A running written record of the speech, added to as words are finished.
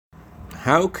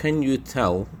How can you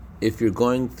tell if you're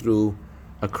going through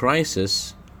a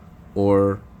crisis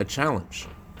or a challenge?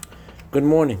 Good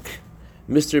morning.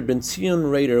 Mr. Ben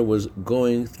Zion Rader was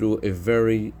going through a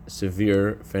very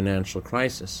severe financial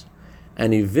crisis,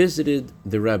 and he visited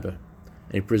the Rebbe,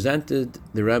 and he presented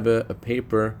the Rebbe a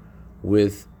paper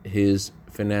with his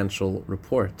financial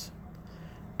report.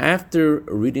 After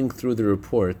reading through the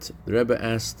report, the Rebbe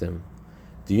asked him,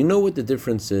 "Do you know what the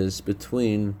difference is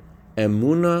between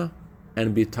emunah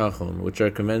and bitachon, which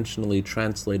are conventionally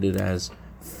translated as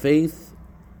faith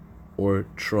or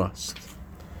trust?"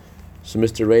 So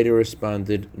Mr. Rader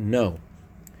responded, "No."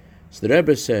 So the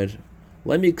Rebbe said,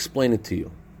 "Let me explain it to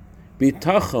you.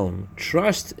 Bitachon,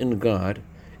 trust in God,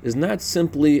 is not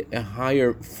simply a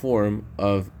higher form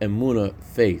of emunah,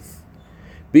 faith.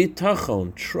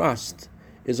 Bitachon, trust,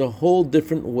 is a whole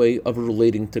different way of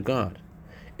relating to God.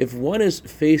 If one is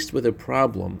faced with a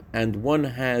problem and one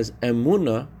has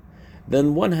emunah,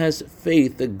 then one has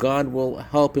faith that God will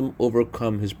help him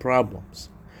overcome his problems.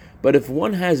 But if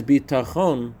one has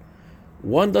bitachon,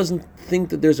 one doesn't think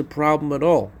that there's a problem at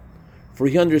all, for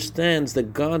he understands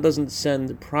that God doesn't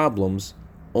send problems,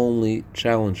 only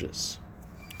challenges."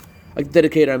 I'd like to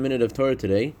dedicate our minute of Torah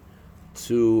today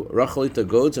to Rachalita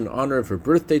Godes in honor of her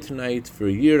birthday tonight, for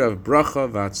a year of bracha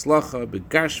v'atzlacha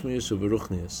begashmius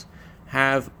u'beruchnius.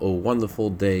 Have a wonderful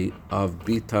day of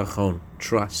bitachon,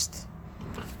 trust.